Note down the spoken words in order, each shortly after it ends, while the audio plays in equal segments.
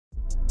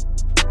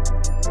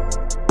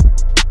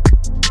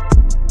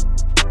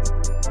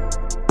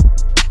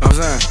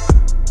saying?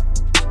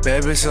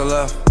 Bad bitch to the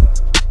left,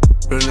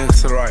 real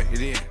niggas to the right. You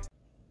did.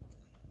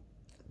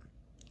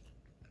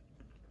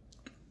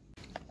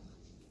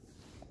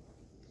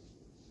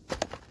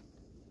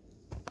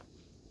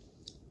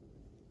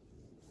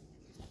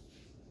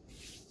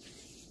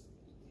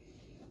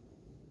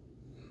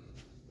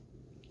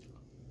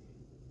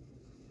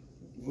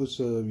 What's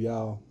up,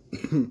 y'all?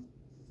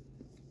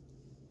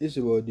 It's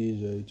your boy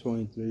DJ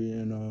 23,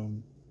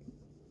 and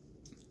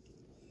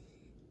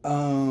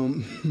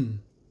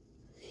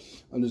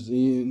I'm just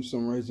eating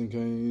some Raising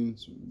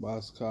Cane's,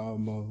 Box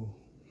Combo.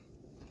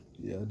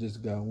 Yeah, I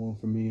just got one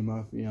for me and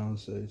my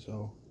fiance,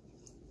 so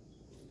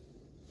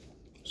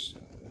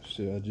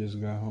shit, I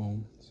just got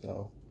home,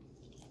 so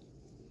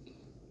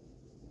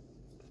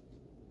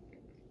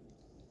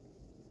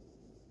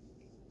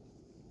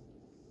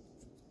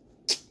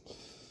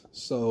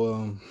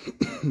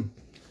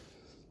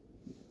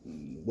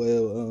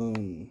well,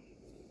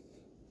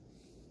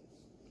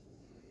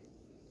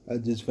 I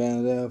just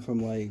found out from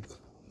like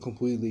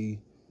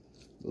completely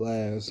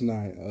last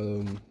night,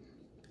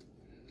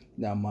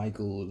 now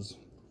Michael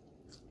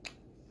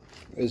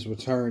is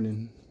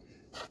returning,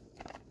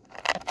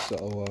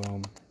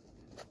 so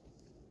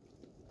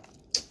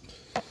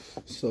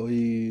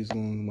he's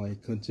gonna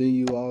like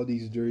continue all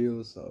these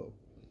drills, so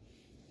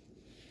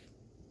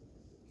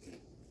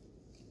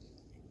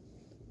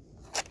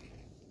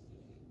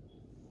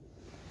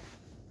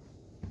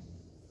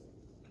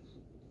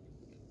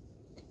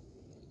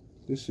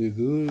this shit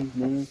good,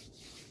 man.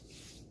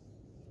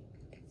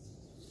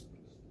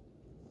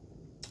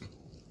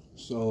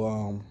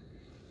 So,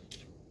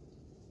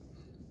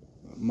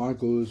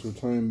 Michael is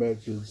returning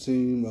back to the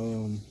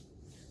team,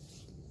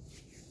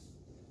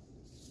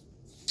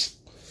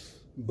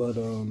 but, I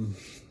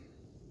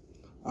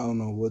don't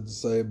know what to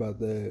say about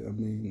that. I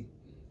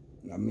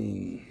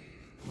mean,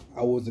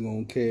 I wasn't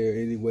gonna care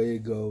any way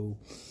it go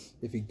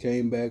if he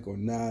came back or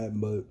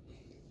not, but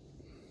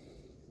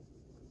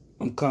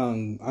I'm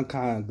kind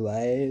of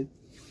glad,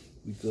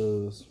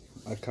 because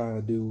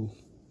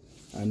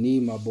I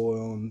need my boy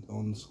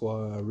on the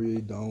squad. I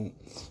really don't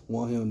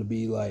want him to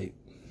be like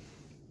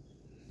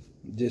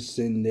just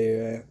sitting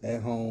there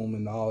at home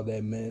and all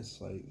that mess.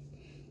 Like,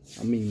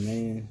 I mean,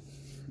 man,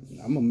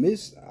 I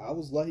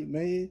was like,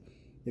 man,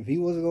 if he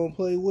wasn't gonna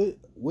play with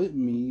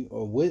me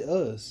or with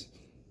us,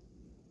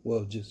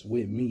 well, just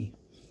with me,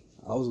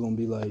 I was gonna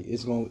be like,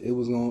 it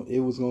was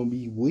gonna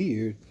be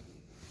weird,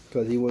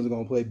 because he wasn't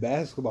gonna play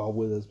basketball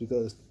with us,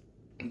 because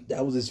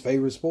that was his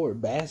favorite sport,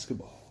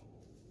 basketball.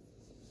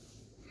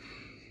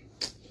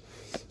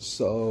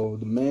 So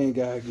the man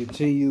gotta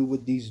continue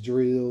with these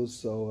drills.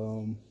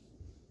 So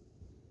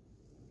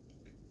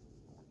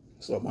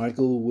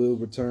Michael will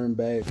return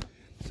back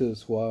to the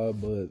squad,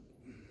 but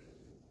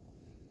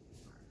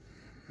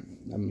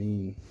I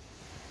mean,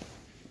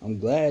 I'm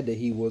glad that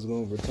he was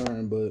gonna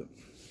return, but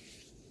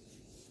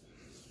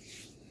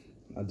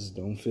I just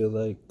don't feel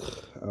like,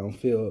 I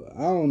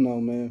don't know,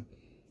 man.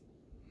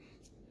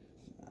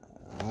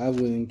 I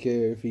wouldn't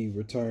care if he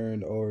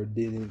returned or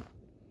didn't.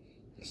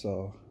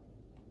 So,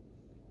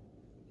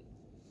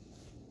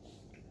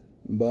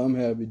 but I'm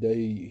happy that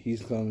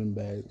he's coming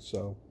back.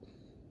 So,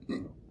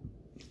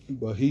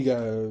 but he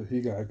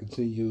gotta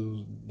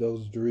continue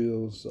those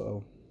drills.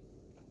 So,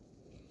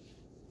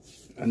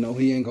 I know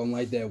he ain't gonna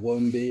like that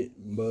one bit,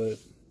 but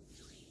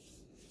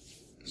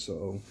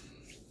so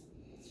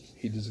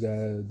he just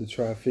gotta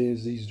try to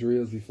finish these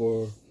drills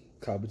before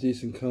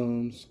competition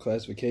comes,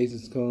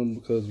 classifications come,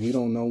 because we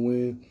don't know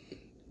when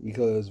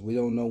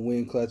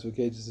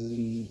classifications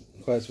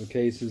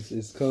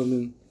is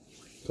coming,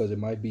 because it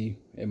might be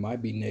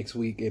next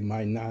week, it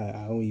might not,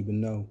 I don't even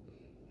know.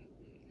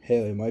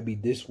 Hell, it might be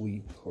this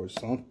week or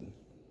something,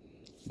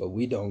 but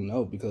we don't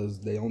know, because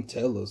they don't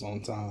tell us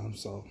on time.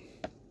 So,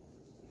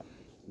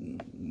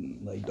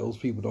 like, those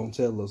people don't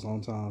tell us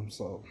on time.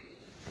 So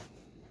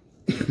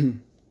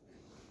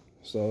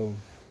so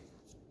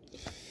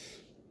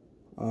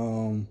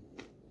I'm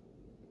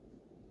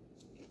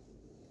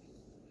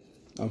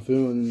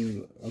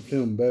feeling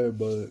better,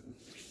 but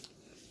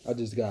I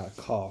just got a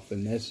cough,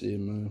 and that's it,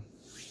 man.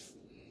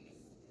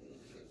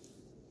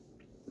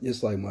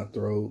 It's like my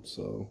throat,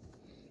 so,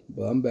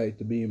 but I'm back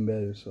to being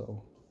better,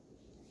 so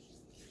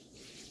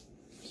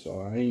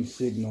I ain't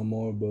sick no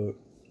more. But of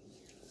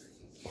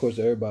course,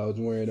 everybody was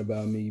worrying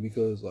about me,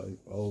 because like,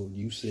 oh,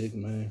 you sick,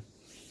 man.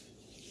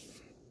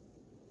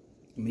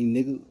 I mean,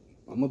 nigga,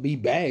 I'm gonna be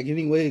back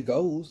any way it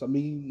goes. I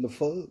mean, the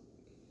fuck.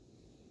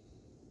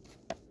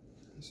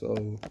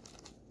 So,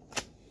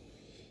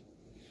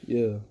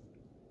 yeah.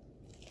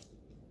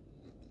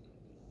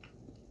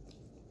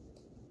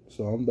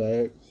 So I'm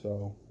back,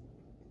 so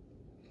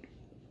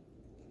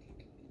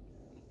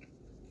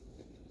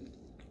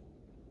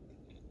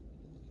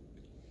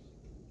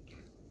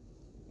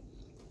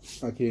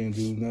I can't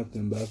do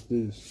nothing about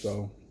this.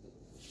 So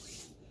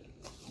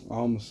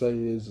all I'm gonna say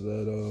is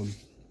that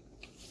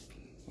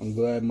I'm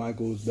glad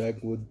Michael is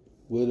back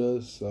with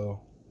us.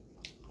 So,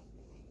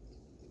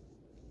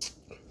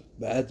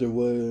 but after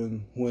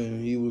when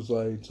he was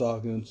like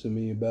talking to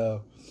me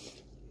about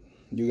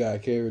you gotta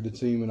carry the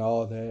team and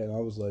all that. And I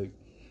was like,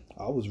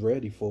 I was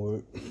ready for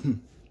it.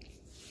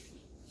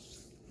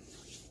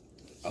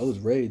 I was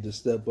ready to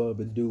step up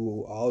and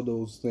do all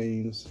those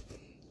things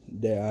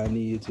that I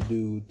needed to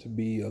do to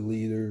be a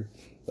leader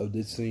of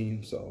this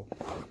team. So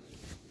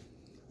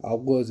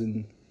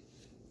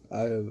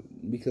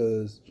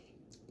because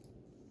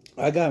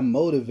I got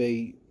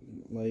motivated.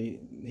 Like,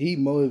 he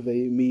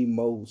motivated me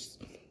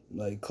most.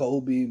 Like,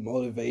 Kobe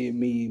motivated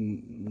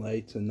me,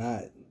 like, to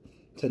not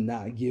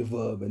give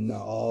up and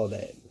not all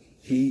that.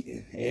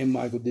 He and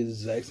Michael did the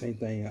exact same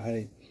thing.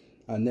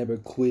 I never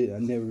quit.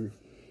 And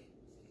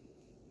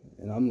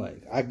I'm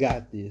like, I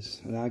got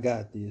this, and I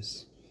got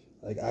this.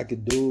 Like, I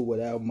could do it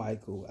without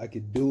Michael. I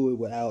could do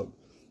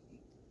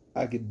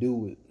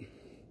it.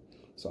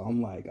 So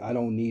I'm like, I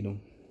don't need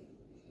him.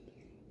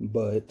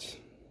 But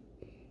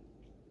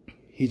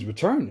he's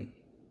returning.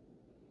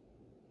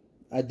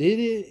 I did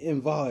it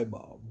in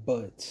volleyball,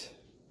 but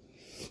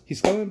he's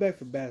coming back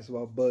for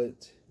basketball.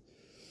 But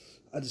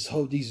I just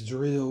hope these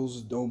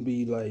drills don't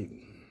be like,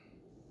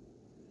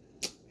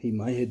 he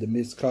might hit the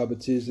missed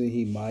competition.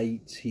 He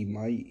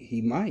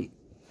might.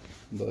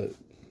 But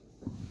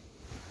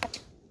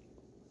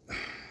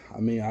I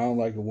mean, I don't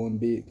like it one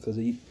bit because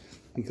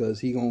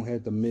he gonna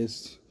have to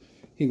miss.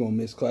 He gonna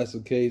miss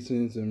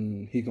classifications,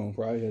 and he gonna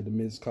probably have to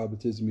miss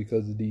competition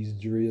because of these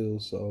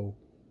drills. So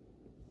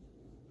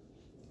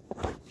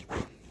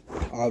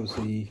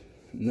obviously,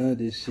 none of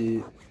this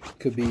shit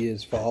could be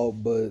his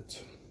fault.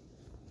 But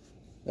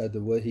after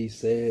what he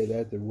said,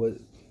 after what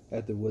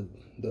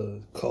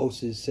the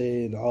coaches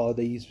said, and all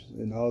these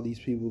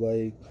people,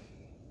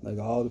 like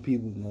all the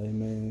people, like,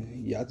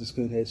 man, y'all just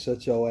couldn't have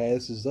shut your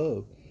asses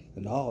up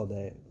and all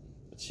that.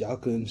 But y'all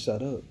couldn't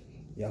shut up.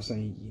 Y'all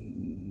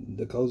saying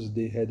the coaches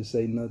had to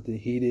say nothing.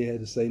 He didn't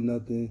have to say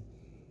nothing.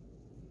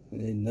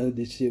 And none of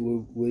this shit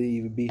would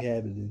even be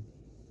happening.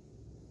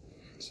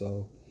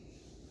 So,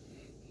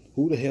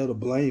 who the hell to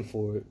blame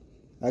for it?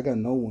 I got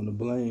no one to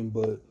blame,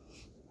 but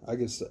I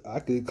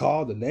could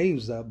call the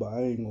names out, but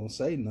I ain't gonna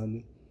say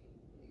nothing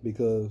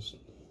because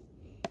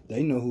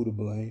they know who to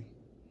blame.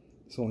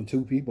 It's only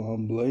two people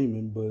I'm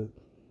blaming, but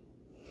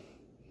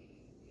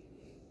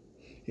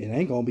it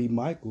ain't gonna be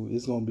Michael.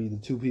 It's gonna be the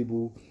two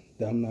people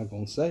that I'm not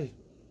gonna say.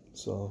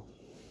 So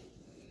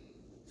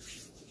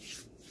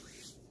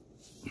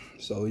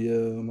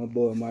yeah, my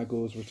boy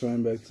Michael is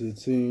returning back to the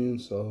team.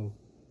 So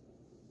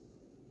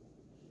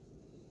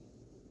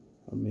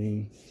I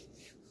mean,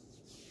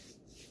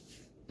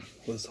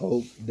 let's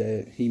hope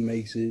that he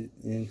makes it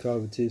in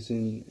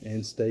competition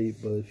and state.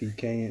 But if he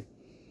can't,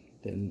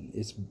 then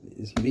it's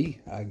me.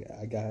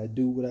 I gotta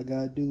do what I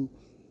gotta do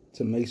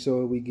to make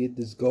sure we get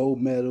this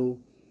gold medal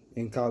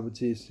in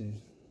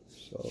competition.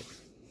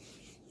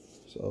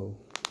 So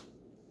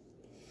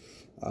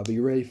I'll be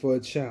ready for a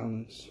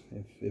challenge.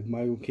 If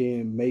Michael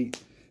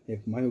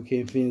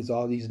can't finish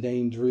all these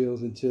dang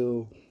drills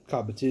until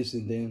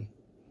competition, then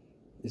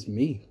it's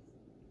me.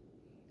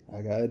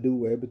 I gotta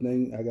do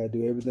everything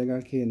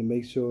I can to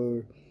make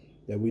sure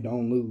that we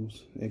don't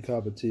lose in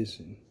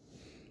competition.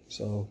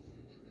 So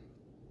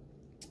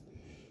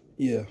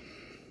yeah.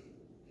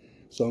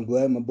 So I'm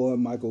glad my boy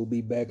Michael will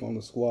be back on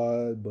the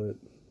squad, but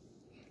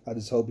I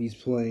just hope he's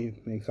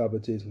playing in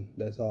competition.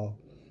 That's all.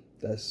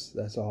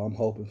 That's all I'm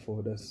hoping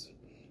for.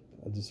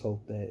 I just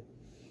hope that.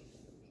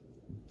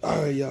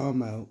 All right, y'all,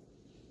 I'm out.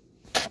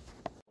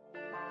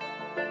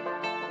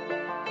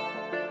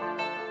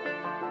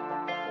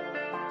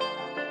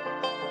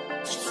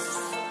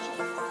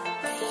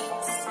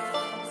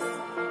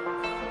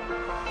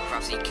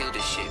 He killed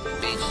this shit,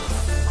 bitch.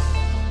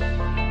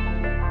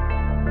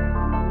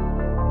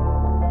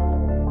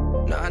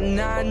 Nah.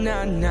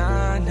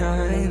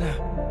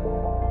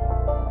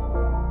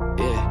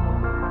 Yeah.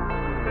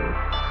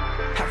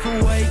 Half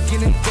awake in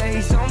the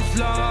days I'm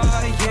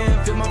flying.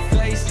 Feel my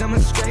face, now I'm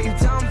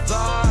scraped, I'm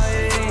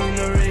flying.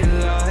 I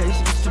realize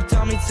you still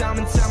tell me time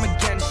and time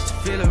again just to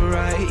feel it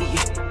right.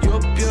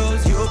 You're pure.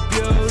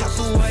 Half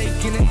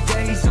awake in the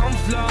days I'm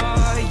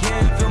flying.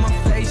 Feel my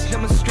face, now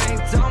I'm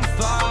scraped, I'm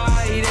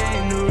fighting.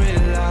 I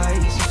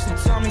realize you still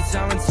tell me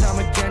time and time